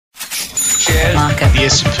shares, market, the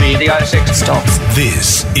S&P, the ASX stocks.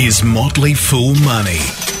 This is Motley Fool Money.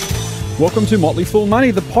 Welcome to Motley Fool Money,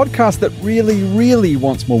 the podcast that really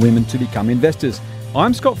wants more women to become investors.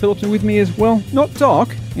 I'm Scott Phillips, and with me is, well, not Doc.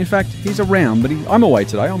 In fact, he's around, but I'm away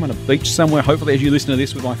today. I'm on a beach somewhere, hopefully, as you listen to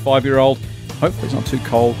this with my 5-year-old. Hopefully it's not too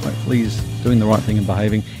cold. Hopefully he's doing the right thing and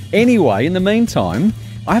behaving. Anyway, in the meantime,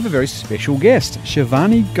 I have a very special guest,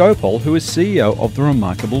 Shivani Gopal, who is CEO of The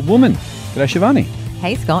Remarkable Woman. G'day, Shivani.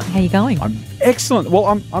 Hey, Scott. How you going? I'm excellent. Well,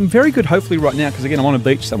 I'm very good, hopefully, right now, because, again, I'm on a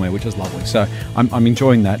beach somewhere, which is lovely. So I'm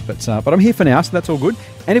enjoying that. But I'm here for now, so that's all good.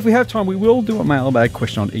 And if we have time, we will do a mailbag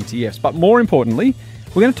question on ETFs. But more importantly,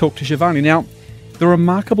 we're going to talk to Shivani. Now, The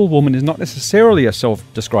Remarkable Woman is not necessarily a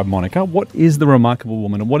self-described moniker. What is The Remarkable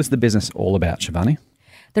Woman, and what is the business all about, Shivani?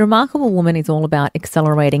 The Remarkable Woman is all about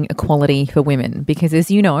accelerating equality for women because, as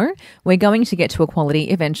you know, we're going to get to equality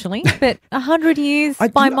eventually, but 100 years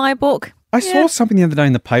by my book. I saw something the other day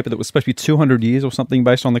in the paper that was supposed to be 200 years or something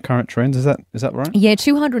based on the current trends. Is that right? Yeah,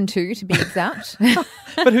 202 to be exact.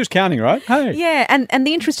 But who's counting, right? Hey. Yeah, and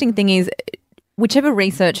the interesting thing is, whichever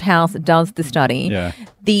research house does the study,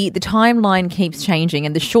 the timeline keeps changing,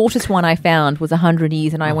 and the shortest one I found was 100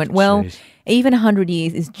 years, and I went, well, even 100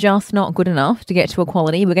 years is just not good enough to get to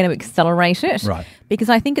equality. We're going to accelerate it. Right. Because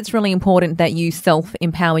I think it's really important that you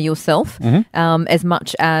self-empower yourself as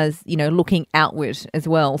much as, looking outward as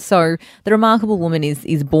well. So The Remarkable Woman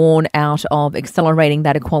is born out of accelerating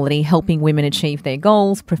that equality, helping women achieve their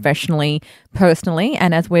goals professionally, personally,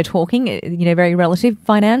 and as we're talking, very relative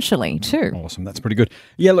financially too. Awesome. That's pretty good.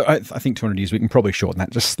 Yeah, look, I think 200 years, we can probably shorten that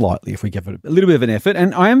just slightly if we give it a little bit of an effort.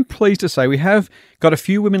 And I am pleased to say we have got a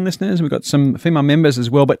few women listeners and we've got some female members as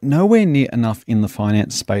well, but nowhere near enough in the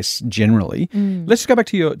finance space generally. Let's go back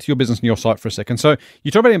to your business and your site for a second. So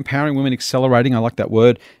you talk about empowering women, accelerating, I like that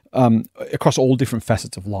word, across all different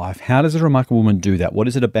facets of life. How does a Remarkable Woman do that? What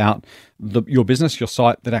is it about your business, your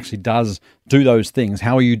site that actually does do those things?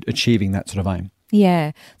 How are you achieving that sort of aim?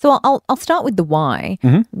 Yeah. So I'll start with the why.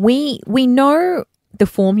 We know the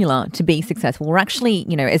formula to be successful. We're actually,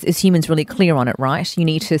 as humans, really clear on it, right? You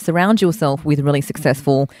need to surround yourself with really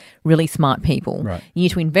successful, really smart people. Right. You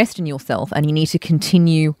need to invest in yourself, and you need to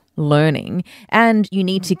continue learning, and you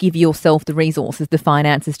need to give yourself the resources, the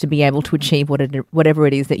finances to be able to achieve whatever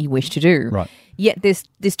it is that you wish to do. Right. Yet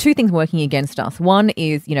there's two things working against us. One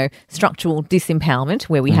is, structural disempowerment,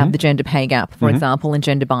 where we have the gender pay gap, for example, and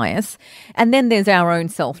gender bias. And then there's our own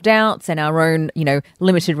self-doubts and our own,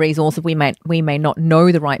 limited resources. We may not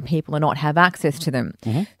know the right people or not have access to them.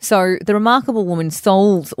 So The Remarkable Woman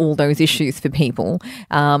solves all those issues for people,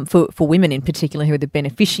 for women in particular, who are the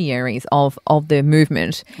beneficiaries of the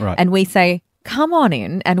movement. Right. And we say, come on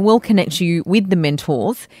in and we'll connect you with the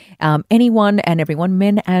mentors, anyone and everyone,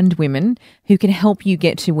 men and women, who can help you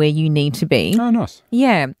get to where you need to be. Oh, nice.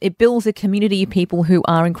 Yeah, it builds a community of people who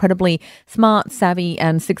are incredibly smart, savvy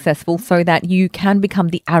and successful so that you can become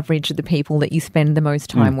the average of the people that you spend the most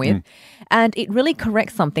time with. And it really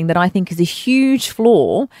corrects something that I think is a huge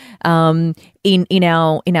flaw in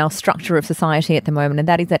our structure of society at the moment, and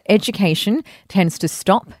that is that education tends to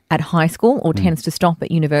stop at high school or tends to stop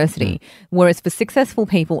at university, whereas for successful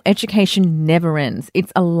people, education never ends.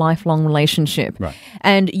 It's a lifelong relationship. Right.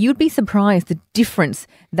 And you'd be surprised the difference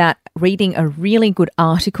that reading a really good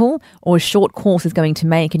article or a short course is going to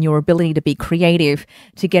make in your ability to be creative,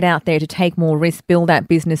 to get out there, to take more risks, build that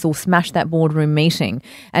business or smash that boardroom meeting.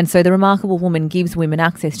 And so The Remarkable Woman gives women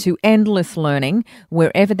access to endless learning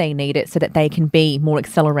wherever they need it so that they can be more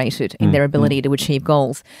accelerated in their ability to achieve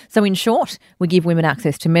goals. So in short, we give women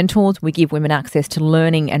access to mentors, we give women access to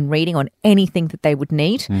learning and reading on anything that they would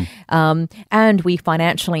need, and we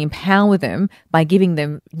financially empower them by giving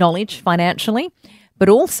them knowledge financially. But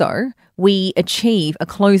also, we achieve a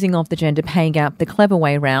closing of the gender pay gap the clever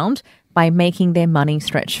way around by making their money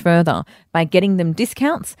stretch further, by getting them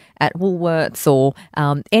discounts at Woolworths or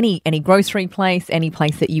any grocery place, any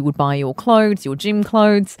place that you would buy your clothes, your gym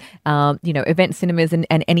clothes, event cinemas and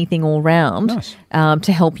anything all round. Nice.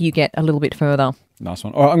 To help you get a little bit further. Nice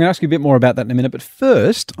one. All right, I'm going to ask you a bit more about that in a minute, but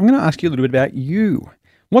first, I'm going to ask you a little bit about you.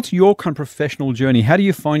 What's your kind of professional journey? How do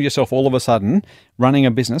you find yourself all of a sudden running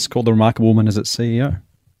a business called The Remarkable Woman as its CEO?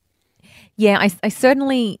 Yeah, I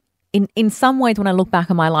certainly, in some ways, when I look back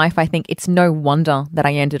on my life, I think it's no wonder that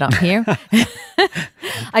I ended up here.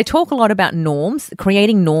 I talk a lot about norms.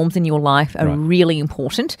 Creating norms in your life are really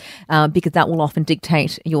important because that will often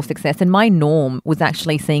dictate your success. And my norm was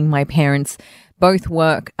actually seeing my parents both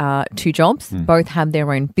work 2 jobs, both have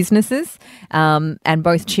their own businesses, and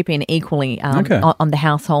both chip in equally on the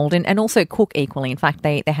household and also cook equally. In fact,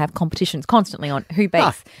 they have competitions constantly on who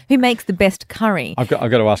makes the best curry. I've got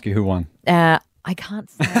to ask you who won. I can't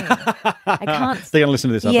say. I can't. They're going to listen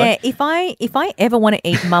to this, aren't Yeah, they? if I ever want to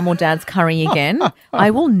eat mum or dad's curry again, I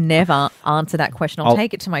will never answer that question. I'll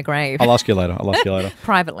take it to my grave. I'll ask you later.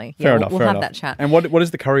 Privately. Fair Yeah, enough. we'll fair have enough. that chat. And what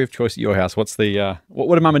is the curry of choice at your house? What's the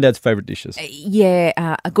what are mum and dad's favourite dishes?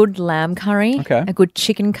 Yeah, a good lamb curry. Okay. A good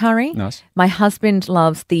chicken curry. Nice. My husband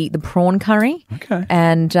loves the prawn curry. Okay.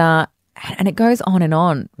 And it goes on and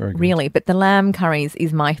on, Very good. really. But the lamb curries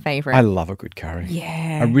is my favourite. I love a good curry.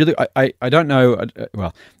 Yeah. I don't know.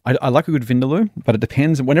 I like a good vindaloo, but it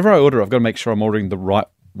depends. Whenever I order, I've got to make sure I'm ordering the right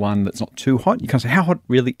one that's not too hot. You can't say, how hot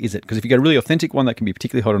really is it? Because if you get a really authentic one that can be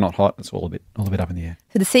particularly hot or not hot, it's all a bit up in the air.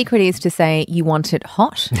 So the secret is to say you want it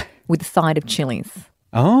hot with a side of chilies.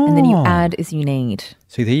 Oh. And then you add as you need.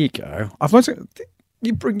 See, there you go. I've learned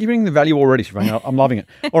you're bringing the value already, Shivani. I'm loving it.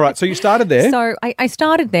 All right, so you started there. So I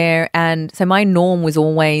started there, and so my norm was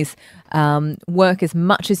always work as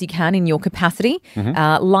much as you can in your capacity.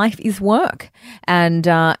 Life is work, and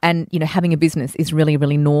having a business is really,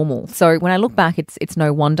 really normal. So when I look back, it's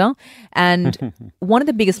no wonder. And one of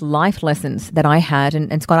the biggest life lessons that I had,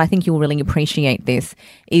 and Scott, I think you'll really appreciate this,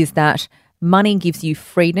 is that money gives you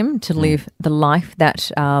freedom to live the life that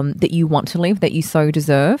you want to live, that you so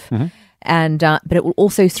deserve. And but it will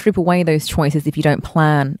also strip away those choices if you don't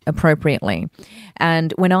plan appropriately.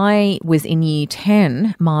 And when I was in year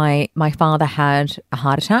 10, my father had a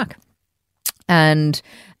heart attack. And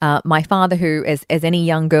my father, who as any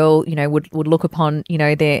young girl, would look upon,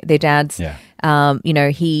 their dads,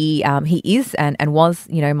 he is and was,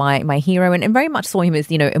 my hero, and very much saw him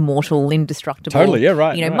as, immortal, indestructible. Totally, yeah,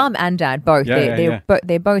 right. Right. Mum and dad both.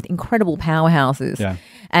 They're both incredible powerhouses. Yeah.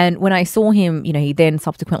 And when I saw him, he then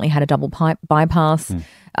subsequently had a double bypass.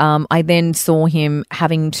 I then saw him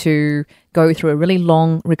having to go through a really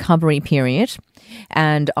long recovery period.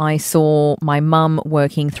 And I saw my mum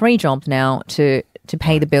working 3 jobs now to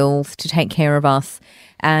pay the bills, to take care of us.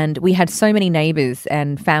 And we had so many neighbours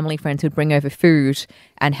and family friends who'd bring over food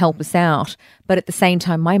and help us out. But at the same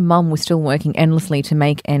time, my mum was still working endlessly to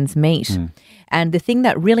make ends meet. And the thing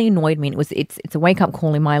that really annoyed me, and it's a wake-up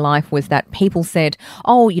call in my life, was that people said,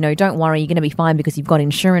 oh, don't worry, you're going to be fine because you've got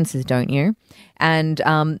insurances, don't you? And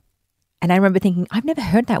I remember thinking, I've never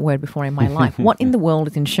heard that word before in my life. What in the world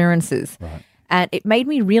is insurances? Right. And it made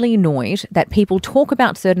me really annoyed that people talk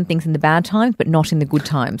about certain things in the bad times, but not in the good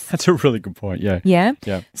times. That's a really good point, yeah. Yeah?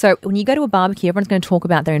 Yeah. So when you go to a barbecue, everyone's going to talk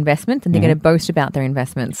about their investments and they're going to boast about their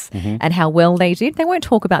investments and how well they did. They won't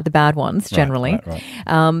talk about the bad ones generally. Right.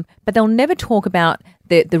 But they'll never talk about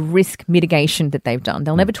the risk mitigation that they've done.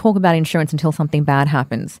 They'll never talk about insurance until something bad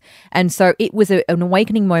happens. And so it was an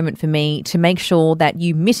awakening moment for me to make sure that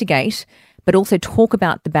you mitigate but also talk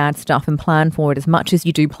about the bad stuff and plan for it as much as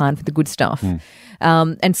you do plan for the good stuff.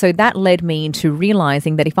 And so that led me into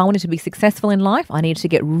realizing that if I wanted to be successful in life, I needed to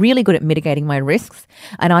get really good at mitigating my risks,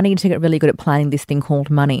 and I needed to get really good at planning this thing called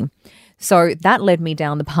money. So that led me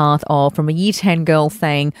down the path of, from a year 10 girl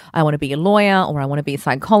saying, I want to be a lawyer or I want to be a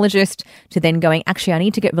psychologist, to then going, actually, I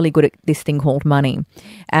need to get really good at this thing called money.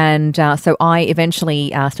 And so I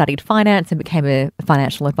eventually studied finance and became a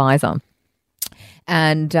financial advisor.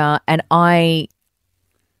 And I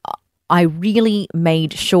really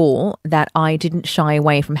made sure that I didn't shy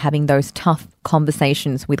away from having those tough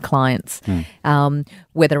conversations with clients,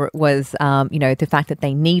 whether it was, the fact that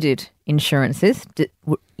they needed insurances.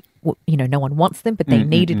 No one wants them, but they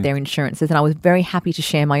needed their insurances. And I was very happy to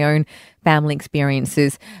share my own family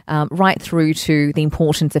experiences, right through to the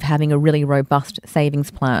importance of having a really robust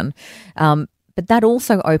savings plan. But that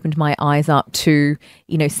also opened my eyes up to,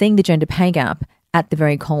 seeing the gender pay gap at the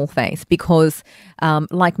very coalface, because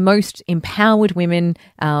like most empowered women,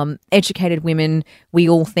 educated women, we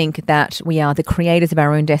all think that we are the creators of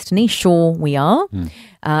our own destiny. Sure, we are.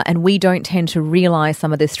 And we don't tend to realize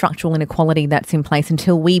some of the structural inequality that's in place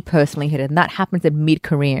until we personally hit it. And that happens at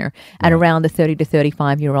mid-career, at around the 30 to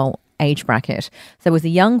 35-year-old age bracket. So as a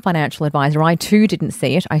young financial advisor, I too didn't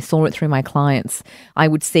see it. I saw it through my clients. I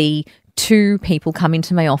would see 2 people come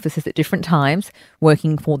into my offices at different times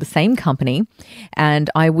working for the same company, and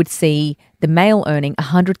I would see the male earning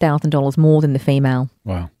 $100,000 more than the female.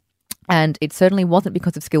 Wow. And it certainly wasn't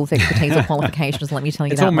because of skills, expertise or qualifications, let me tell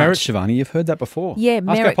you it's that all merit, much. Shivani. You've heard that before. Yeah, Ask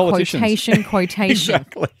merit, our politicians. quotation.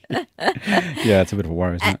 Exactly. Yeah, it's a bit of a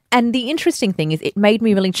worry, isn't it? And the interesting thing is it made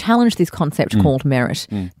me really challenge this concept called merit,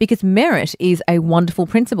 because merit is a wonderful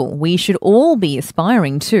principle. We should all be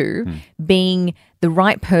aspiring to being the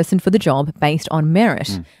right person for the job based on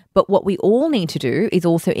merit. But what we all need to do is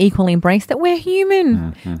also equally embrace that we're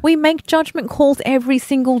human. We make judgment calls every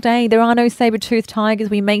single day. There are no saber-toothed tigers.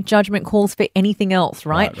 We make judgment calls for anything else,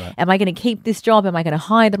 right? Am I going to keep this job? Am I going to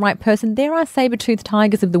hire the right person? There are saber-toothed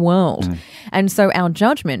tigers of the world. And so our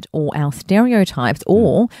judgment or our stereotypes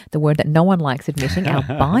or the word that no one likes admitting, our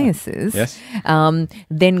biases,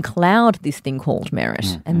 then cloud this thing called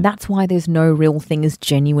merit. And that's why there's no real thing as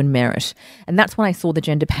genuine merit. And that's when I saw the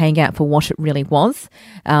gender pay gap for what it really was.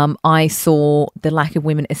 I saw the lack of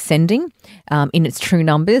women ascending in its true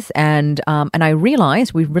numbers, and I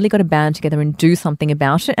realised we've really got to band together and do something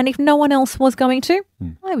about it. And if no one else was going to,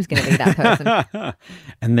 I was going to be that person.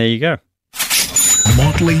 And there you go.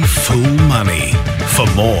 Motley Fool Money. For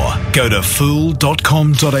more, go to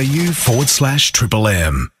fool.com.au/Triple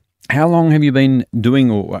M. How long have you been doing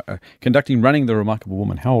or running The Remarkable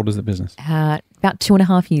Woman? How old is the business? About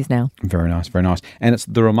 2.5 years now. Very nice, very nice. And it's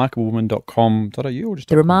theremarkablewoman.com.au or just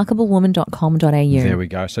theremarkablewoman.com.au. There we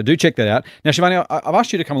go. So do check that out. Now, Shivani, I've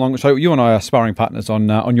asked you to come along. So you and I are sparring partners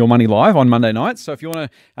on Your Money Live on Monday nights. So if you want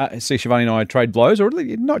to see Shivani and I trade blows, or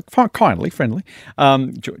not kindly, friendly,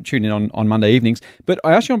 tune in on Monday evenings. But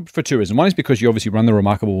I asked you for two reasons. One is because you obviously run The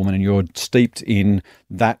Remarkable Woman and you're steeped in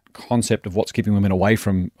that concept of what's keeping women away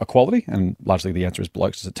from equality, and largely the answer is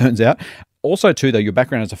blokes, as it turns out. Also, too, though, your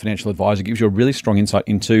background as a financial advisor gives you a really strong insight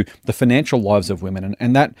into the financial lives of women.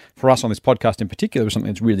 And that, for us on this podcast in particular, was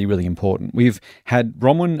something that's really, really important. We've had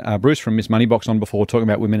Bronwyn Bruce from Miss Moneybox on before talking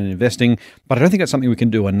about women in investing, but I don't think that's something we can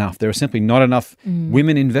do enough. There are simply not enough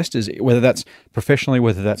women investors, whether that's professionally,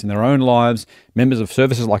 whether that's in their own lives, members of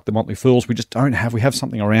services like the Motley Fools. We just don't have. We have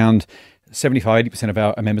something around 75-80% of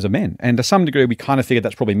our members are men. And to some degree, we kind of figure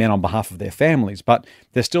that's probably men on behalf of their families. But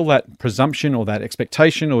there's still that presumption or that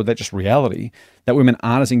expectation or that just reality that women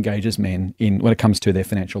aren't as engaged as men in when it comes to their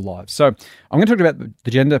financial lives. So I'm going to talk about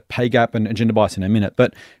the gender pay gap and gender bias in a minute.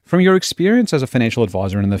 But from your experience as a financial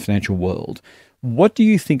advisor in the financial world, what do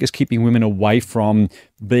you think is keeping women away from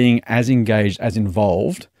being as engaged, as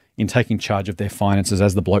involved in taking charge of their finances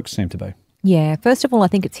as the blokes seem to be? Yeah, first of all, I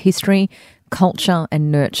think it's history, culture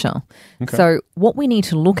and nurture. Okay. So what we need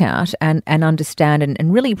to look at and understand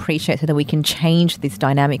and really appreciate so that we can change this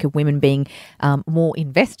dynamic of women being more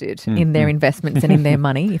invested in their investments and in their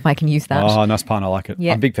money, if I can use that. Oh, nice pun. I like it.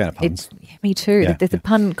 Yeah. I'm a big fan of puns. Me too. Yeah, there's a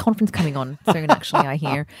pun conference coming on soon, actually, I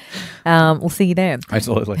hear. We'll see you there.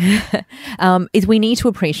 Absolutely. Is we need to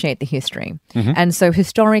appreciate the history. And so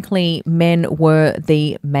historically, men were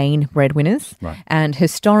the main breadwinners. Right. And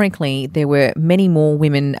historically, there were many more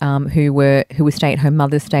women who were stay-at-home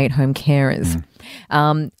mothers, stay-at-home carers.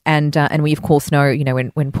 And we of course know,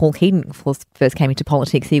 when Paul Keating first came into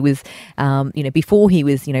politics, he was, before he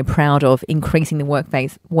was, proud of increasing the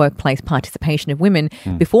workplace participation of women.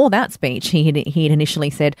 Before that speech, he had initially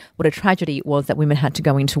said what a tragedy it was that women had to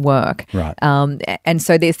go into work. Right. And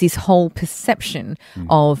so there's this whole perception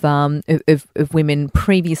of women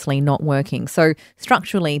previously not working. So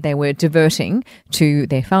structurally, they were diverting to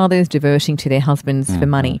their fathers, diverting to their husbands for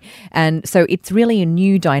money. And so it's really a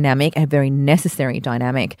new dynamic, a very necessary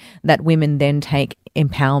dynamic that women then take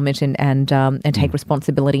empowerment and take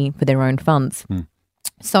responsibility for their own funds.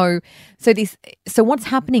 So what's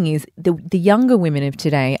happening is the younger women of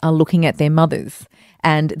today are looking at their mothers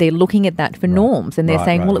and they're looking at that for norms, and they're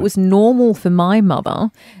saying, it was normal for my mother,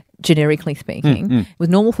 generically speaking, it was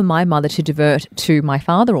normal for my mother to divert to my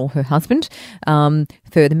father or her husband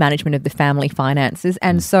for the management of the family finances.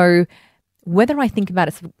 And so whether I think about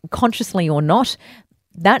it consciously or not,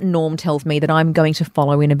 that norm tells me that I'm going to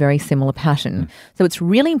follow in a very similar pattern. So it's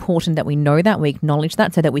really important that we know that, we acknowledge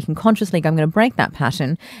that, so that we can consciously go, I'm going to break that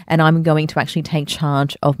pattern and I'm going to actually take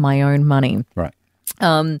charge of my own money. Right.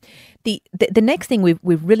 The next thing we've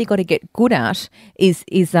really got to get good at is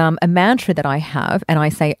a mantra that I have, and I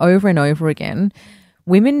say over and over again: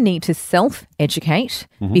 women need to self-educate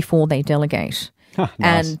before they delegate. Nice.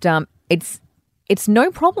 And it's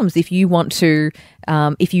no problems if you want to,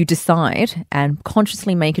 if you decide and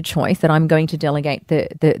consciously make a choice that I'm going to delegate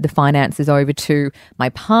the finances over to my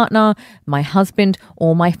partner, my husband,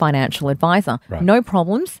 or my financial advisor. Right. No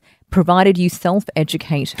problems, provided you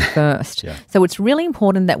self-educate first. So it's really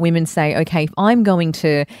important that women say, okay, if I'm going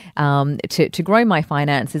to grow my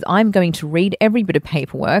finances, I'm going to read every bit of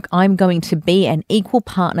paperwork. I'm going to be an equal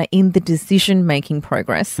partner in the decision-making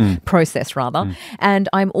process, and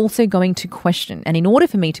I'm also going to question. And in order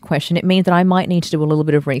for me to question, it means that I might need to do a little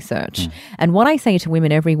bit of research. And what I say to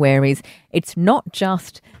women everywhere is, It's not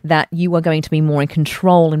just that you are going to be more in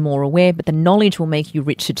control and more aware, but the knowledge will make you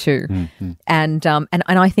richer too. Mm-hmm. And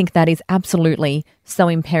I think that is absolutely so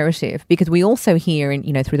imperative, because we also hear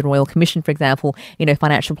through the Royal Commission, for example,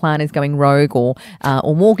 financial planners going rogue or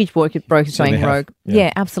mortgage brokers going rogue.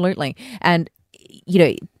 Yeah, absolutely. And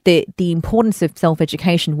the importance of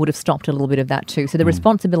self-education would have stopped a little bit of that too. So the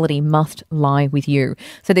responsibility must lie with you.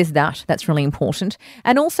 So there's that. That's really important.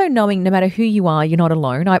 And also knowing no matter who you are, you're not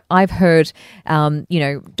alone. I've heard,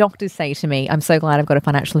 doctors say to me, I'm so glad I've got a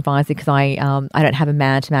financial advisor because I don't have a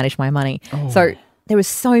man to manage my money. Oh. So there are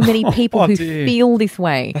so many people who feel this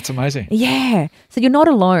way. That's amazing. Yeah. So you're not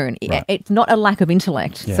alone. Right. It's not a lack of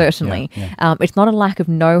intellect, certainly. Yeah. It's not a lack of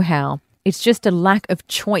know-how. It's just a lack of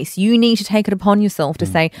choice. You need to take it upon yourself to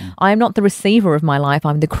say, I am not the receiver of my life,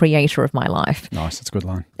 I'm the creator of my life. Nice, that's a good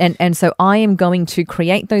line. And so I am going to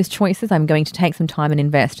create those choices. I'm going to take some time and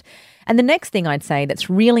invest. And the next thing I'd say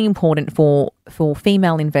that's really important for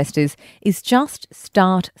female investors is just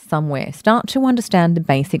start somewhere. Start to understand the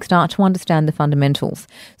basics, start to understand the fundamentals.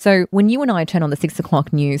 So when you and I turn on the 6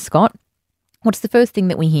 o'clock news, Scott, what's the first thing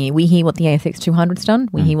that we hear? We hear what the ASX 200's done.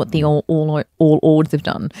 We hear what the all odds have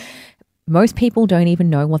done. Most people don't even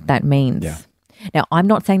know what that means. Yeah. Now, I'm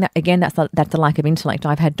not saying that, again, that's a lack of intellect.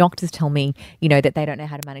 I've had doctors tell me, that they don't know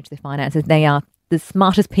how to manage their finances. They are the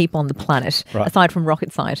smartest people on the planet, aside from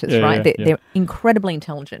rocket scientists, right? They're incredibly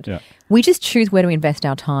intelligent. Yeah. We just choose where to invest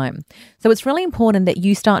our time. So it's really important that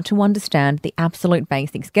you start to understand the absolute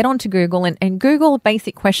basics. Get onto Google and Google a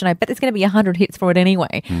basic question. I bet there's going to be 100 hits for it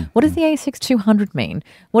anyway. What does the ASX 200 mean?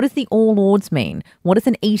 What does the All Ords mean? What does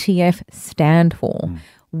an ETF stand for?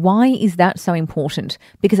 Why is that so important?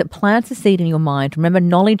 Because it plants a seed in your mind. Remember,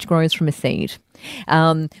 knowledge grows from a seed.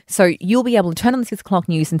 So you'll be able to turn on the 6 o'clock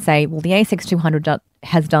news and say, well, the ASX 200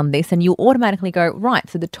 has done this, and you'll automatically go, right,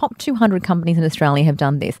 so the top 200 companies in Australia have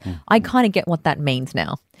done this. I kind of get what that means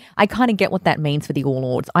now. I kind of get what that means for the All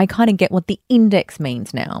Ords. I kind of get what the index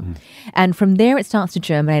means now. And from there, it starts to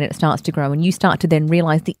germinate, it starts to grow, and you start to then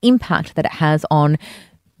realise the impact that it has on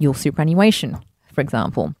your superannuation, for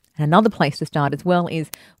example. And another place to start as well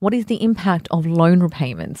is, what is the impact of loan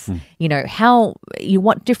repayments?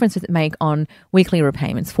 What difference does it make on weekly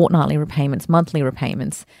repayments, fortnightly repayments, monthly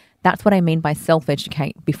repayments? That's what I mean by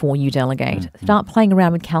self-educate before you delegate. Start playing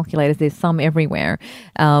around with calculators. There's some everywhere.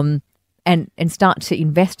 And start to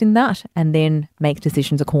invest in that and then make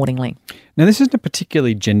decisions accordingly. Now, this isn't a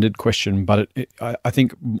particularly gendered question, but I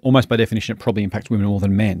think almost by definition it probably impacts women more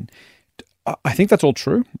than men. I think that's all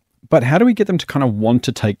true. But how do we get them to kind of want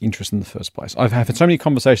to take interest in the first place? I've had so many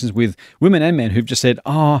conversations with women and men who've just said,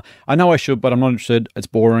 I know I should, but I'm not interested. It's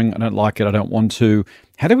boring. I don't like it. I don't want to.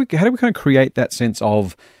 How do we kind of create that sense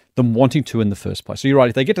of them wanting to in the first place? So you're right.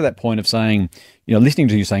 If they get to that point of saying, listening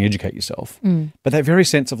to you saying educate yourself, but that very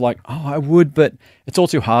sense of like, I would, but it's all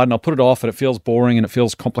too hard and I'll put it off and it feels boring and it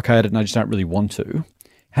feels complicated and I just don't really want to.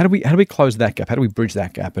 How do we close that gap? How do we bridge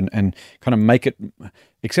that gap and kind of make it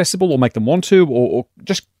accessible or make them want to or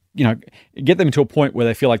just get them to a point where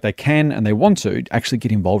they feel like they can and they want to actually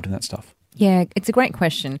get involved in that stuff? Yeah, it's a great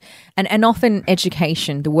question. And often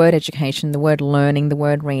education, the word learning, the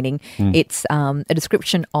word reading, it's a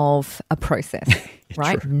description of a process,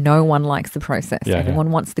 right? True. No one likes the process.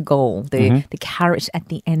 Everyone wants the goal, the carrot at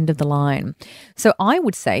the end of the line. So I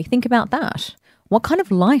would say, think about that. What kind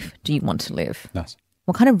of life do you want to live? Nice.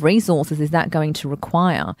 What kind of resources is that going to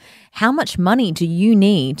require? How much money do you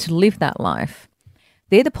need to live that life?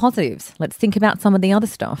 They're the positives. Let's think about some of the other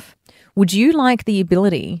stuff. Would you like the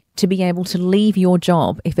ability to be able to leave your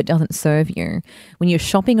job if it doesn't serve you? When you're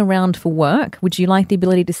shopping around for work, would you like the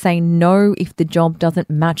ability to say no if the job doesn't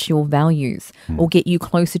match your values or get you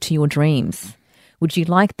closer to your dreams? Would you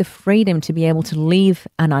like the freedom to be able to leave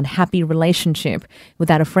an unhappy relationship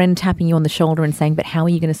without a friend tapping you on the shoulder and saying, but how are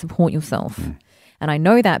you going to support yourself? And I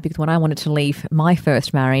know that because when I wanted to leave my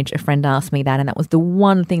first marriage, a friend asked me that, and that was the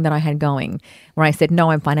one thing that I had going, where I said,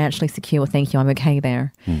 no, I'm financially secure, thank you, I'm okay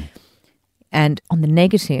there. And on the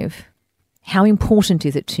negative, how important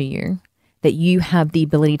is it to you that you have the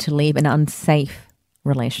ability to leave an unsafe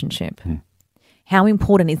relationship? How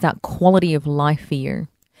important is that quality of life for you?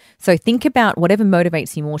 So think about whatever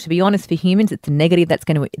motivates you more. To be honest, for humans, it's the negative that's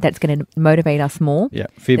going to motivate us more. Yeah,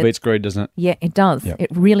 fear beats greed, doesn't it? Yeah, it does. Yep. It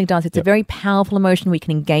really does. It's a very powerful emotion. We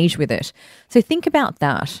can engage with it. So think about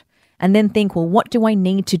that and then think, well, what do I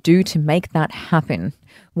need to do to make that happen?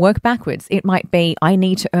 Work backwards. It might be, I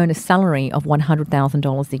need to earn a salary of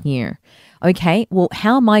 $100,000 a year. Okay, well,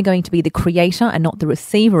 how am I going to be the creator and not the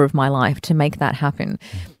receiver of my life to make that happen?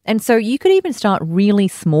 And so you could even start really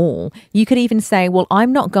small. You could even say, well,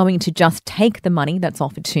 I'm not going to just take the money that's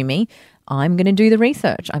offered to me. I'm going to do the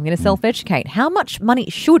research. I'm going to self-educate. How much money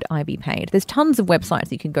should I be paid? There's tons of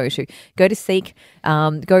websites you can go to. Go to Seek,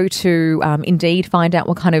 go to Indeed, find out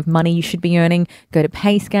what kind of money you should be earning. Go to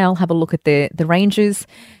PayScale, have a look at the ranges,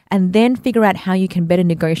 and then figure out how you can better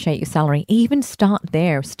negotiate your salary. Even start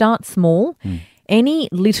there. Start small. Any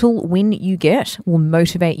little win you get will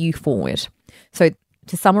motivate you forward. So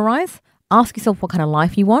to summarize, ask yourself what kind of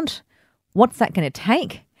life you want. What's that going to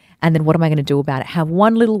take? And then what am I going to do about it? Have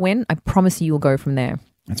one little win. I promise you will go from there.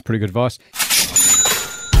 That's pretty good advice.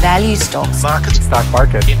 Value stocks. Market. Stock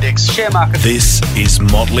market. Index. Share market. This is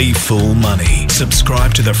Motley Fool Money.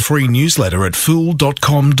 Subscribe to the free newsletter at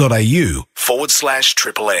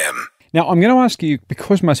fool.com.au/Triple M. Now, I'm going to ask you,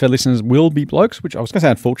 because most of our listeners will be blokes, which I was going to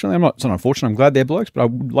say unfortunately, it's not unfortunate, I'm glad they're blokes, but I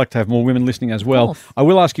would like to have more women listening as well. I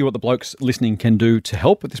will ask you what the blokes listening can do to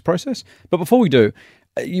help with this process. But before we do,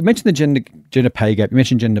 you mentioned the gender pay gap, you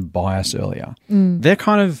mentioned gender bias earlier. They're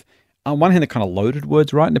kind of, on one hand, they're kind of loaded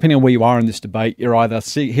words, right? And depending on where you are in this debate, you're either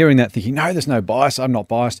hearing that thinking, no, there's no bias, I'm not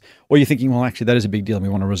biased, or you're thinking, well, actually, that is a big deal and we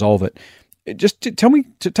want to resolve it. Just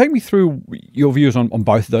take me through your views on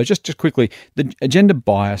both of those. Just quickly, the gender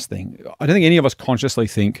bias thing. I don't think any of us consciously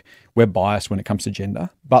think we're biased when it comes to gender,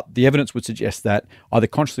 but the evidence would suggest that either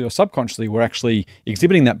consciously or subconsciously, we're actually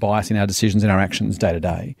exhibiting that bias in our decisions and our actions day to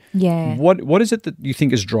day. Yeah. What is it that you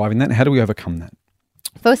think is driving that, and how do we overcome that?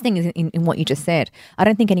 First thing is in what you just said. I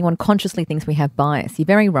don't think anyone consciously thinks we have bias. You're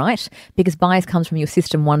very right, because bias comes from your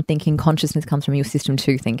system 1 thinking, consciousness comes from your system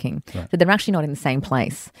 2 thinking. Right. So they're actually not in the same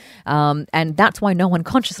place. And that's why no one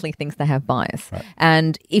consciously thinks they have bias. Right.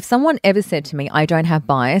 And if someone ever said to me, I don't have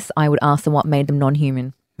bias, I would ask them what made them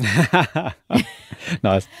non-human.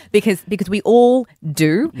 Nice. Because we all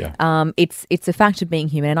do. Yeah. It's a fact of being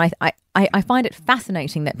human. And I find it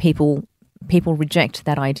fascinating that people reject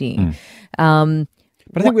that idea.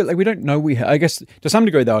 But I think we don't know I guess to some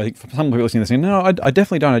degree, though, I think for some people listening to this, no, I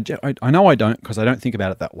definitely don't. I know I don't, because I don't think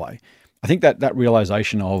about it that way. I think that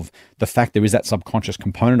realization of the fact there is that subconscious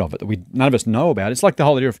component of it that none of us know about. It's like the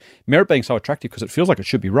whole idea of merit being so attractive because it feels like it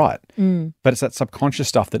should be right. But it's that subconscious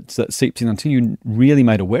stuff that seeps in until you're really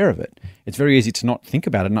made aware of it. It's very easy to not think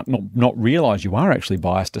about it, not realize you are actually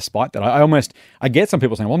biased despite that. I get some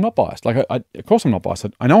people saying, well, I'm not biased. Like, of course I'm not biased.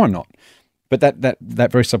 I know I'm not. But that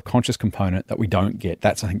very subconscious component that we don't get,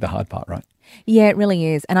 that's, I think, the hard part, right? Yeah, it really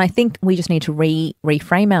is. And I think we just need to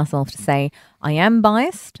reframe ourselves to say, I am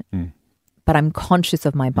biased, but I'm conscious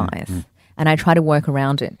of my bias. And I try to work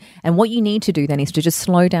around it. And what you need to do then is to just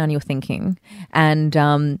slow down your thinking and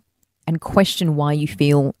question why you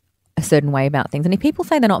feel a certain way about things. And if people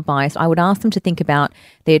say they're not biased, I would ask them to think about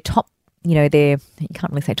their top, you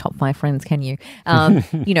can't really say top 5 friends, can you?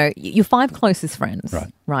 Your 5 closest friends,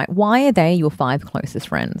 right? Why are they your 5 closest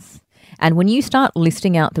friends? And when you start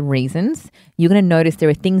listing out the reasons, you're going to notice there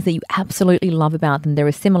are things that you absolutely love about them. There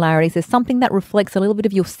are similarities. There's something that reflects a little bit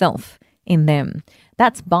of yourself in them.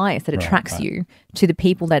 That's bias that attracts you to the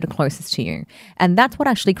people that are closest to you. And that's what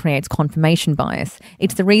actually creates confirmation bias.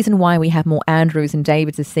 It's the reason why we have more Andrews and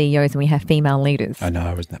Davids as CEOs than we have female leaders. I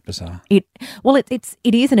know, isn't that bizarre? It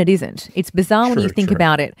is and it isn't. It's bizarre when you think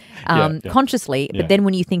about it consciously, but then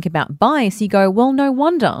when you think about bias, you go, well, no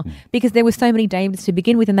wonder, because there were so many Davids to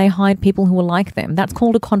begin with and they hired people who were like them. That's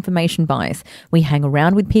called a confirmation bias. We hang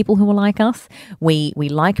around with people who are like us. We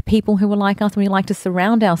like people who are like us, and we like to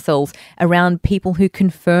surround ourselves around people who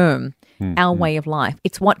confirm our way of life.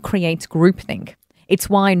 It's what creates groupthink. It's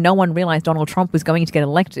why no one realized Donald Trump was going to get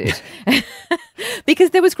elected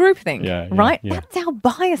because there was groupthink, right? Yeah. That's our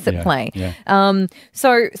bias at play. Yeah.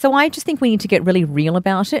 So I just think we need to get really real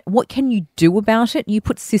about it. What can you do about it? You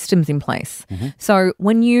put systems in place. So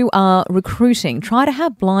when you are recruiting, try to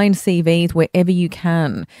have blind CVs wherever you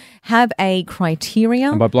can. Have a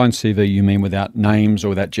criteria. And by blind CV, you mean without names or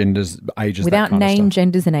without genders, ages, without that kind name, of stuff.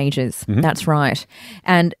 genders, and ages. That's right.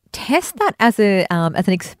 And test that as an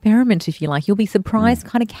experiment, if you like. You'll be surprised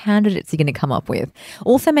kind of candidates you're going to come up with.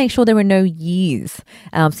 Also, make sure there are no years,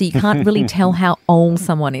 so you can't really tell how old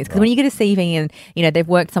someone is. Because when you get a CV and they've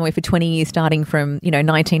worked somewhere for 20 years, starting from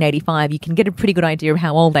 1985, you can get a pretty good idea of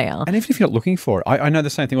how old they are. And even if you're not looking for it, I know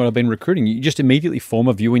the same thing when I've been recruiting. You just immediately form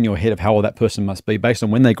a view in your head of how old that person must be based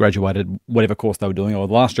on when they graduated, whatever course they were doing, or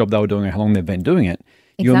the last job they were doing, or how long they've been doing it.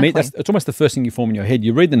 Exactly. It's almost the first thing you form in your head.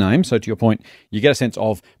 You read the name, so to your point, you get a sense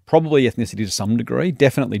of probably ethnicity to some degree,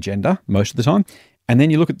 definitely gender most of the time, and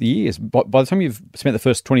then you look at the years. By the time you've spent the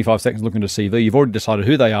first 25 seconds looking at a CV, you've already decided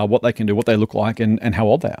who they are, what they can do, what they look like, and how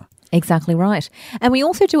old they are. Exactly right. And we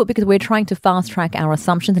also do it because we're trying to fast track our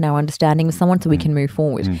assumptions and our understanding of someone so we can move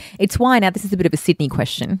forward. It's why, now this is a bit of a Sydney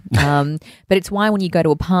question, but it's why when you go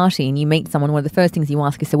to a party and you meet someone, one of the first things you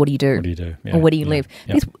ask is, so what do you do? What do you do? Yeah, Or where do you live?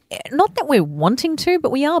 yeah. Because not that we're wanting to,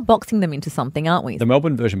 but we are boxing them into something, aren't we? The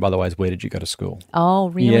Melbourne version, by the way, is where did you go to school? Oh,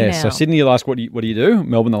 really Yeah, now? so Sydney will ask, what do you do?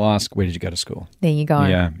 Melbourne they'll ask, where did you go to school? There you go.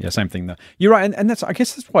 Yeah, same thing though. You're right, and that's, I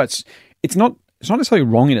guess that's why it's not necessarily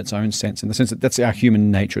wrong in its own sense, in the sense that that's our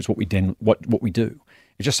human nature. It's what we what we do.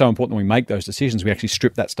 It's just so important when we make those decisions, we actually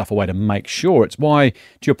strip that stuff away to make sure. It's why,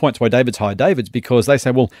 to your point, it's why David's hired David's, because they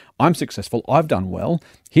say, well, I'm successful, I've done well,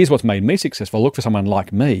 here's what's made me successful, look for someone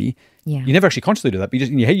like me. Yeah. You never actually consciously do that, but you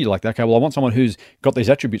just in your head you're like, okay, well, I want someone who's got these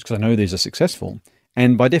attributes because I know these are successful.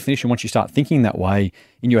 And by definition, once you start thinking that way,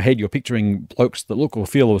 in your head you're picturing blokes that look or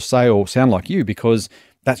feel or say or sound like you, because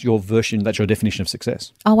that's your version, that's your definition of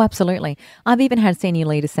success. Oh, absolutely. I've even had senior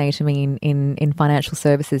leaders say to me in financial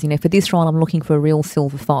services, for this role, I'm looking for a real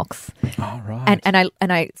silver fox. Oh, right. And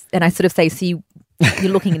I sort of say, so you're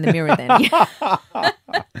looking in the mirror then.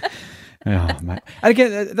 Oh, mate. And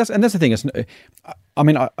again, that's the thing.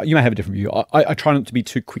 You may have a different view. I try not to be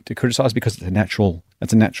too quick to criticize because it's a natural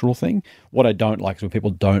thing. What I don't like is when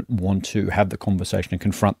people don't want to have the conversation and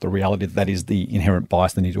confront the reality that is the inherent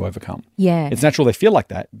bias they need to overcome. Yeah. It's natural they feel like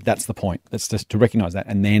that. That's the point. That's just to recognize that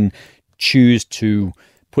and then choose to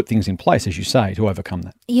put things in place, as you say, to overcome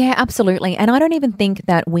that. Yeah, absolutely. And I don't even think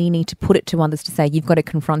that we need to put it to others to say, you've got to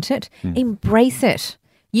confront it. Embrace it.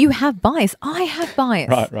 You have bias. I have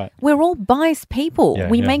bias. Right. We're all biased people.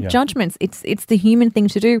 We make judgments. It's the human thing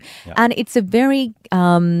to do. Yeah. And it's a very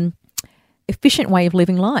efficient way of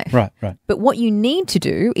living life. Right. But what you need to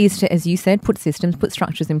do is to, as you said, put systems, put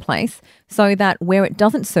structures in place so that where it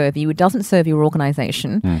doesn't serve you, it doesn't serve your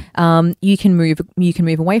organisation, you can move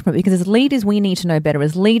away from it. Because as leaders, we need to know better.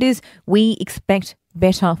 As leaders, we expect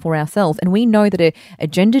better for ourselves, and we know that a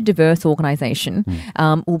gender diverse organisation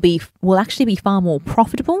will actually be far more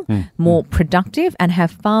profitable, more productive, and have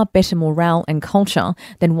far better morale and culture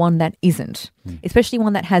than one that isn't. Especially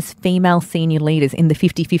one that has female senior leaders in the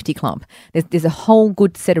 50-50 club. There's a whole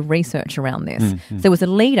good set of research around this. So as a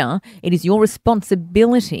leader, it is your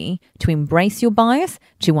responsibility to embrace your bias,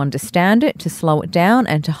 to understand it, to slow it down,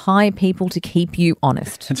 and to hire people to keep you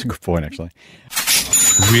honest. That's a good point, actually.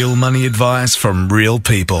 Real money advice from real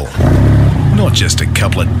people. Not just a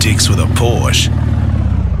couple of dicks with a Porsche.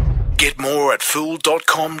 Get more at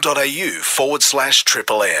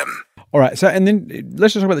fool.com.au/Triple M. All right, so and then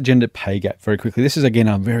let's just talk about the gender pay gap very quickly. This is, again,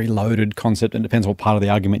 a very loaded concept and depends what part of the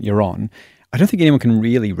argument you're on. I don't think anyone can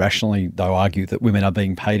really rationally, though, argue that women are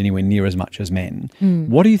being paid anywhere near as much as men.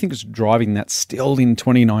 What do you think is driving that still in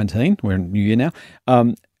 2019? We're in New Year now.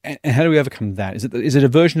 And how do we overcome that? Is it a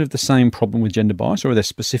version of the same problem with gender bias, or are there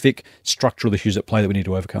specific structural issues at play that we need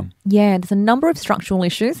to overcome? Yeah, there's a number of structural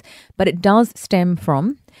issues, but it does stem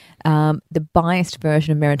from the biased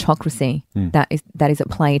version of meritocracy that is at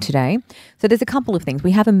play today. So there's a couple of things.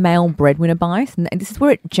 We have a male breadwinner bias, and this is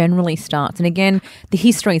where it generally starts. And again, the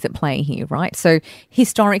history is at play here, right? So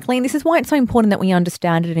historically, and this is why it's so important that we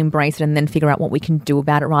understand it and embrace it and then figure out what we can do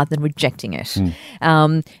about it rather than rejecting it.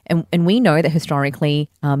 And we know that historically,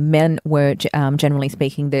 men were, generally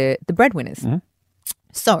speaking, the breadwinners.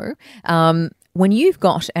 So when you've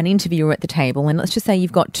got an interviewer at the table, and let's just say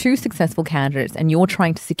you've got two successful candidates and you're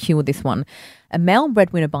trying to secure this one, a male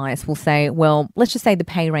breadwinner bias will say, well, let's just say the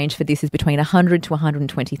pay range for this is between $100,000 to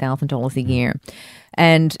 $120,000 a year.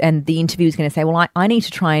 And the interviewer is going to say, well, I need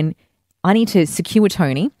to secure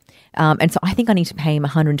Tony. And so I think I need to pay him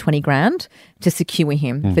 $120,000 to secure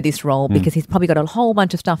him for this role because he's probably got a whole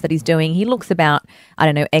bunch of stuff that he's doing. He looks about,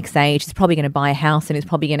 X age. He's probably going to buy a house and he's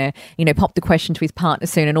probably going to, pop the question to his partner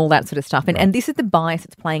soon and all that sort of stuff. And this is the bias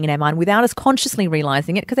that's playing in our mind without us consciously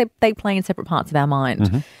realising it because they play in separate parts of our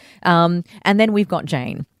mind. And then we've got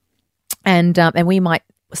Jane. And we might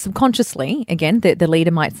subconsciously, again, the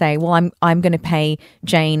leader might say, well, I'm going to pay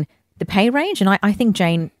Jane the pay range, and I think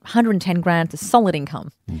Jane, $110,000 is a solid income,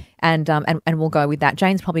 and we'll go with that.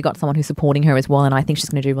 Jane's probably got someone who's supporting her as well, and I think she's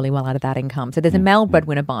going to do really well out of that income. So there's a male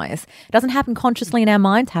breadwinner bias. It doesn't happen consciously in our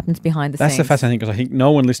minds; happens behind the scenes. That's the fascinating thing because I think no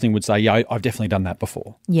one listening would say, "Yeah, I've definitely done that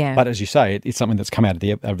before." Yeah, but as you say, it's something that's come out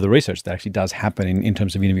of the research that actually does happen in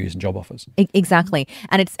terms of interviews and job offers. Exactly,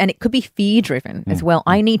 and it could be fear driven as well.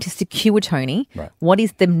 I need to secure Tony. Right. What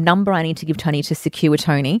is the number I need to give Tony to secure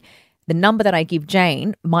Tony? the number that I give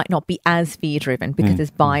Jane might not be as fear-driven because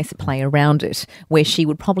there's bias at play around it, where she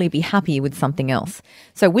would probably be happier with something else.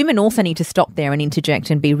 So women also need to stop there and interject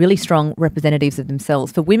and be really strong representatives of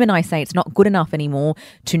themselves. For women, I say it's not good enough anymore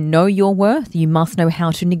to know your worth. You must know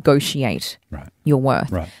how to negotiate your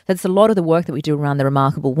worth. Right. That's a lot of the work that we do around the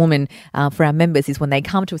Remarkable Woman for our members, is when they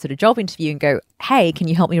come to a sort of job interview and go, hey, can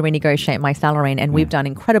you help me renegotiate my salary? And we've done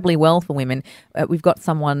incredibly well for women. We've got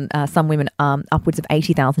some women upwards of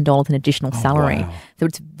 $80,000 in additional salary. Wow. So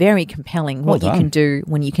it's very compelling what you can do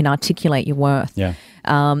when you can articulate your worth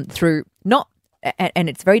through not. And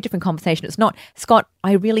it's a very different conversation. It's not, Scott,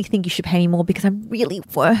 I really think you should pay me more because I'm really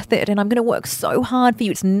worth it and I'm going to work so hard for you.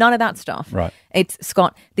 It's none of that stuff. Right. It's,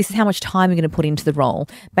 Scott, this is how much time you're going to put into the role.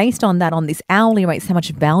 Based on that, on this hourly rate, how much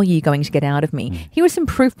value you're going to get out of me. Here are some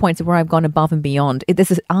proof points of where I've gone above and beyond. There's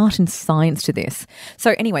an art and science to this.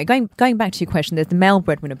 So anyway, going back to your question, there's the male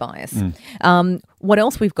breadwinner bias. What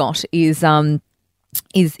else we've got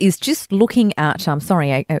is just looking at,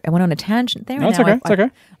 sorry, I went on a tangent there. No, it's okay. It's okay.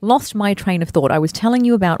 Lost my train of thought. I was telling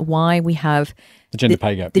you about why we have the gender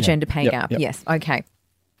pay gap. The gender pay gap. Yep. Yes. Okay.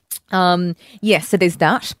 Yes. So there's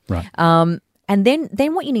that. Right. And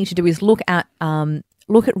then what you need to do is look at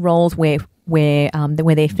roles where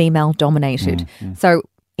they're female dominated. So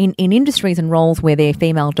in industries and roles where they're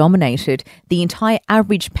female dominated, the entire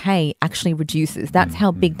average pay actually reduces. That's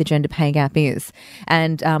how big the gender pay gap is.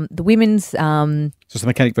 And the women's so it's the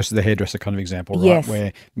mechanic versus the hairdresser kind of example, right? Yes.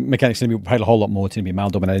 Where mechanics tend to be paid a whole lot more, tend to be a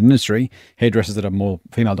male-dominated industry. Hairdressers that are more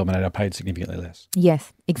female-dominated are paid significantly less.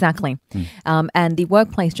 Yes, exactly. And the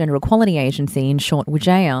Workplace Gender Equality Agency, in short,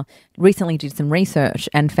 WGEA, recently did some research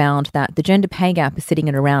and found that the gender pay gap is sitting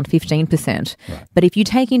at around 15%. Right. But if you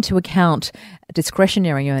take into account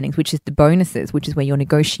discretionary earnings, which is the bonuses, which is where your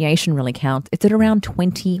negotiation really counts, it's at around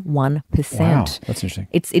 21%. Wow, that's interesting.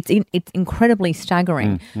 It's incredibly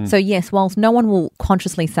staggering. So yes, whilst no one will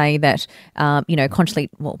consciously say that,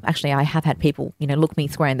 well, actually I have had people, look me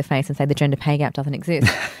square in the face and say the gender pay gap doesn't exist.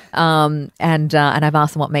 And I've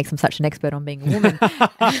asked them what makes them such an expert on being a woman.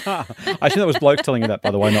 I think that was blokes telling you that,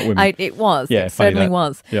 by the way, not women. It was. Yeah, it certainly that.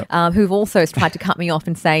 was. Yep. Who've also tried to cut me off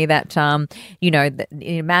and say that,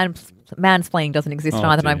 mansplaining doesn't exist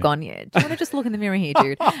either. And I've gone, yeah, do you want to just look in the mirror here,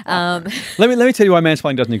 dude? Let me tell you why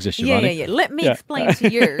mansplaining doesn't exist, Shivani. Yeah. Let me explain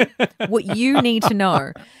to you what you need to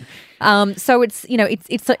know. So it's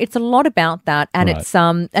a lot about that, and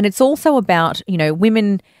it's also about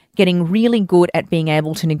women getting really good at being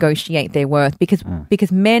able to negotiate their worth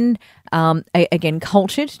because men are again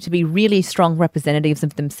cultured to be really strong representatives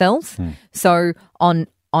of themselves. So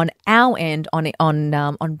on our end,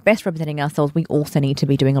 on best representing ourselves, we also need to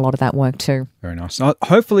be doing a lot of that work too. Very nice.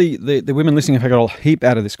 Hopefully the women listening have got a heap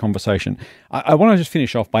out of this conversation. I want to just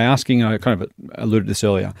finish off by asking, I kind of alluded to this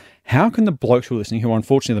earlier, how can the blokes who are listening, who are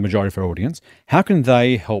unfortunately the majority of our audience, how can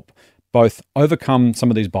they help both overcome some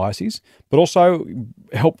of these biases, but also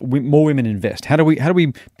help more women invest? How do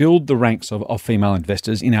we build the ranks of female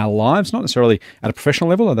investors in our lives, not necessarily at a professional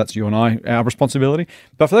level, that's you and I, our responsibility,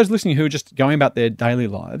 but for those listening who are just going about their daily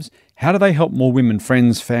lives, how do they help more women,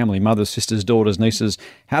 friends, family, mothers, sisters, daughters, nieces,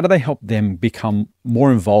 how do they help them become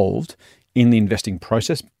more involved in the investing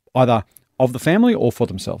process, either of the family or for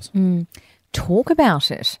themselves? Talk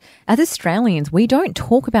about it. As Australians, we don't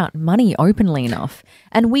talk about money openly enough,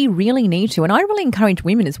 and we really need to. And I really encourage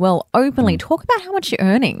women as well, openly talk about how much you're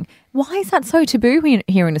earning. Why is that so taboo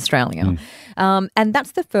here in Australia? And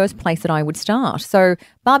that's the first place that I would start. So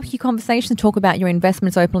barbecue conversations, talk about your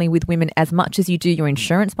investments openly with women as much as you do your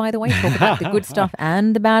insurance, by the way. Talk about the good stuff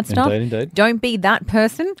and the bad stuff. Indeed. Don't be that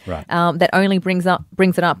person that only brings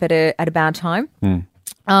it up at a bad time.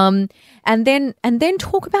 And then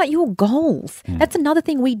talk about your goals. That's another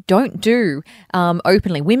thing we don't do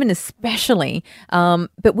openly, women especially.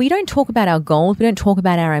 But we don't talk about our goals. We don't talk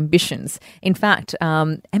about our ambitions. In fact,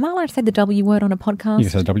 am I allowed to say the W word on a podcast? You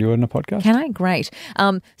can say the W word on a podcast. Can I? Great.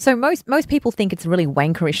 So most people think it's a really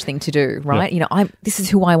wankerish thing to do, right? Yeah. This is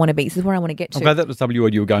who I want to be. This is where I want to get to. I'm glad that was the W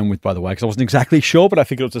word you were going with, by the way, because I wasn't exactly sure, but I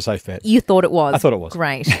figured it was a safe bet. You thought it was? I thought it was.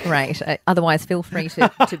 Great. Otherwise, feel free to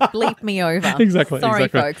bleep me over. Exactly. Sorry,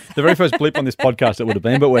 folks. The very first bleep on this podcast it would have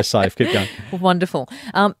been, but we're safe. Keep going. Wonderful.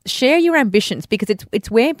 Share your ambitions because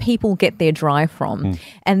it's where people get their drive from,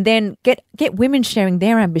 and then get women sharing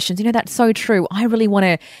their ambitions. That's so true. I really want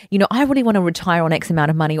to retire on X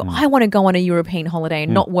amount of money, or I want to go on a European holiday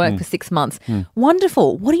and not work for 6 months.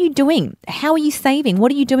 Wonderful. What are you doing? How are you saving?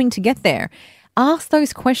 What are you doing to get there? Ask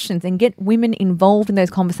those questions and get women involved in those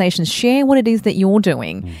conversations. Share what it is that you're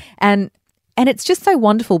doing, and And it's just so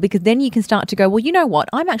wonderful because then you can start to go, well, you know what?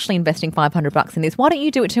 I'm actually investing $500 in this. Why don't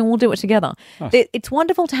you do it too and we'll do it together? Nice. It's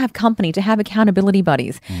wonderful to have company, to have accountability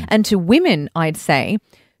buddies. And to women, I'd say,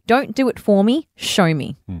 don't do it for me, show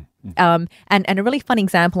me. And a really fun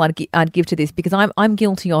example I'd give to this, because I'm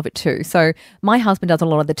guilty of it too. So my husband does a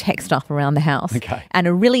lot of the tech stuff around the house. Okay. And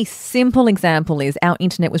a really simple example is our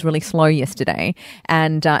internet was really slow yesterday,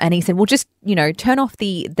 and he said, well, just turn off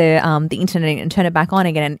the internet and turn it back on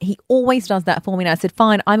again. And he always does that for me. And I said,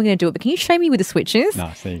 fine, I'm going to do it, but can you show me with the switches?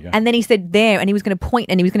 Nice, there you go. And then he said there, and he was going to point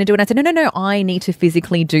and he was going to do it. And I said, no, I need to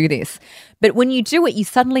physically do this. But when you do it, you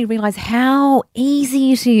suddenly realize how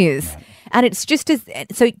easy it is. Right. And it's just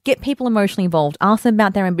so get people emotionally involved. Ask them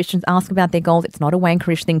about their ambitions. Ask them about their goals. It's not a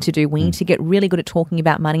wankerish thing to do. We need to get really good at talking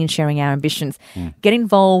about money and sharing our ambitions. Get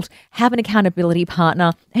involved, have an accountability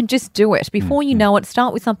partner, and just do it. Before you know it,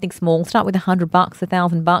 start with something small. Start with $100,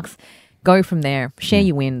 $1,000. Go from there. Share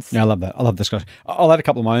your wins. Yeah, I love that. I love this, guys. I'll add a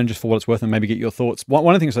couple of my own just for what it's worth and maybe get your thoughts.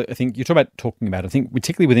 One of the things I think you talk about talking about, I think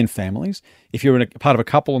particularly within families, if you're in a part of a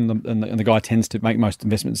couple and the guy tends to make most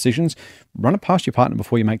investment decisions, run it past your partner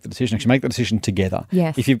before you make the decision. Actually make the decision together.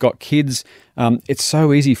 Yes. If you've got kids, it's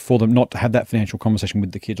so easy for them not to have that financial conversation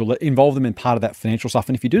with the kids or involve them in part of that financial stuff.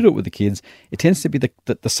 And if you do it with the kids, it tends to be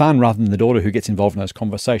the son rather than the daughter who gets involved in those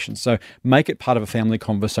conversations. So make it part of a family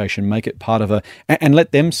conversation. Make it part of and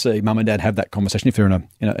let them see mum and dad have that conversation. If they're in a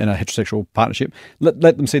heterosexual partnership, let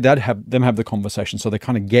them see that, have the conversation, so they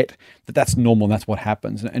kind of get that that's normal and that's what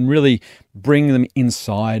happens, and really bring them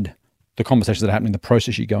inside the conversations that are happening, the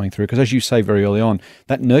process you're going through. Because as you say very early on,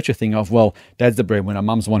 that nurture thing of, well, dad's the breadwinner,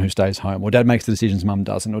 mum's the one who stays home, or dad makes the decisions, mum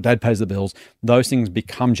doesn't, or dad pays the bills, those things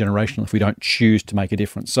become generational if we don't choose to make a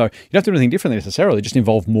difference. So you don't have to do anything differently necessarily, just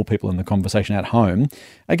involve more people in the conversation at home.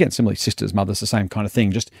 Again, similarly, sisters, mothers, the same kind of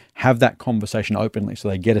thing. Just have that conversation openly so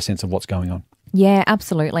they get a sense of what's going on. Yeah,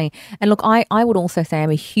 absolutely. And look, I would also say I'm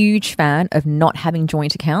a huge fan of not having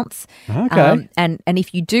joint accounts. Okay. And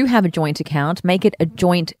if you do have a joint account, make it a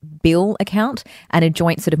joint bill account and a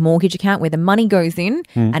joint sort of mortgage account where the money goes in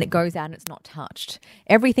and it goes out and it's not touched.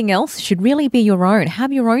 Everything else should really be your own.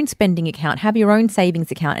 Have your own spending account, have your own savings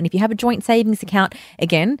account. And if you have a joint savings account,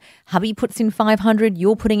 again, hubby puts in 500,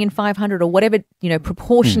 you're putting in 500 or whatever,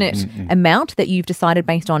 proportionate amount that you've decided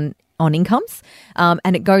based on incomes,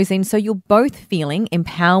 and it goes in, so you're both feeling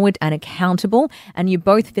empowered and accountable, and you're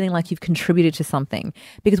both feeling like you've contributed to something.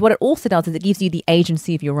 Because what it also does is it gives you the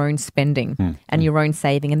agency of your own spending and your own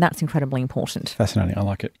saving, and that's incredibly important. Fascinating. I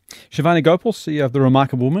like it. Shivani Gopal, CEO of The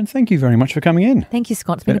Remarkable Woman, thank you very much for coming in. Thank you,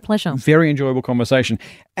 Scott. It's been a pleasure. Very enjoyable conversation.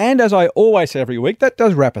 And as I always say every week, that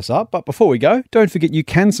does wrap us up. But before we go, don't forget you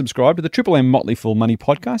can subscribe to the Triple M Motley Fool Money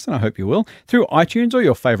podcast, and I hope you will, through iTunes or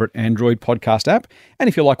your favourite Android podcast app. And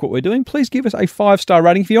if you like what we're doing, please give us a 5-star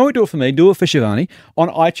rating. If you won't do it for me, do it for Shivani on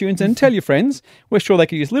iTunes, and tell your friends. We're sure they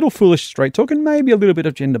could use a little foolish straight talk and maybe a little bit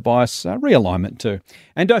of gender bias realignment too.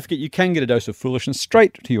 And don't forget, you can get a dose of foolishness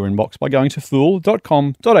straight to your inbox by going to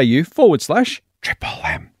fool.com.au/Triple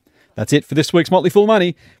M. That's it for this week's Motley Fool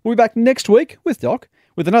Money. We'll be back next week with Doc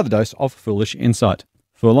with another dose of foolish insight.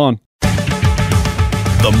 Fool on.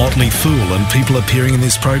 The Motley Fool and people appearing in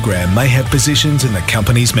this program may have positions in the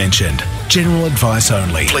companies mentioned. General advice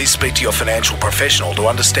only. Please speak to your financial professional to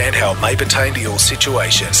understand how it may pertain to your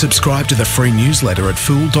situation. Subscribe to the free newsletter at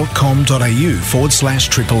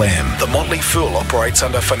fool.com.au/Triple M. The Motley Fool operates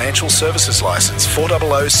under Financial Services Licence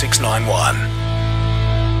 400691.